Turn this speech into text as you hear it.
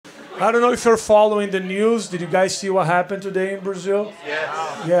I don't know if you're following the news. Did you guys see what happened today in Brazil?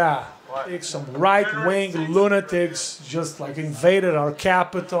 Yes. Yeah. Some right-wing lunatics just like invaded our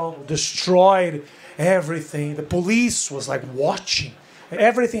capital, destroyed everything. The police was like watching.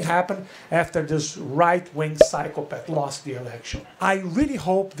 Everything happened after this right-wing psychopath lost the election. I really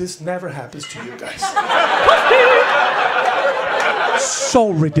hope this never happens to you guys.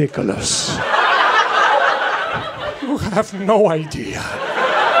 So ridiculous. You have no idea.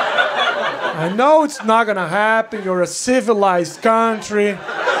 I know it's not gonna happen. You're a civilized country.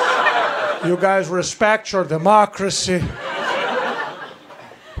 You guys respect your democracy.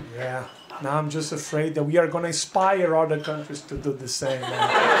 Yeah. Now I'm just afraid that we are going to inspire other countries to do the same.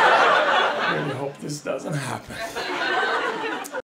 I really hope this doesn't happen.